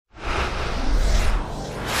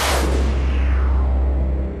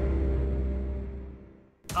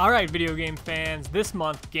Alright video game fans, this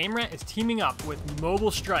month Game Rant is teaming up with Mobile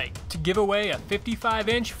Strike to give away a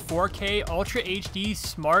 55-inch 4K Ultra HD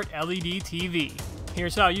Smart LED TV.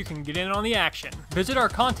 Here's how you can get in on the action. Visit our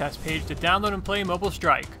contest page to download and play Mobile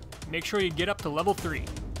Strike. Make sure you get up to level 3.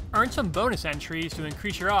 Earn some bonus entries to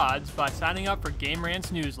increase your odds by signing up for Game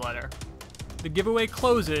Rant's newsletter. The giveaway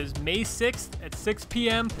closes May 6th at 6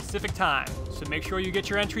 p.m. Pacific Time, so make sure you get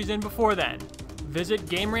your entries in before then. Visit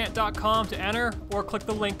GameRant.com to enter or click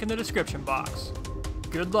the link in the description box.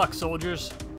 Good luck, soldiers!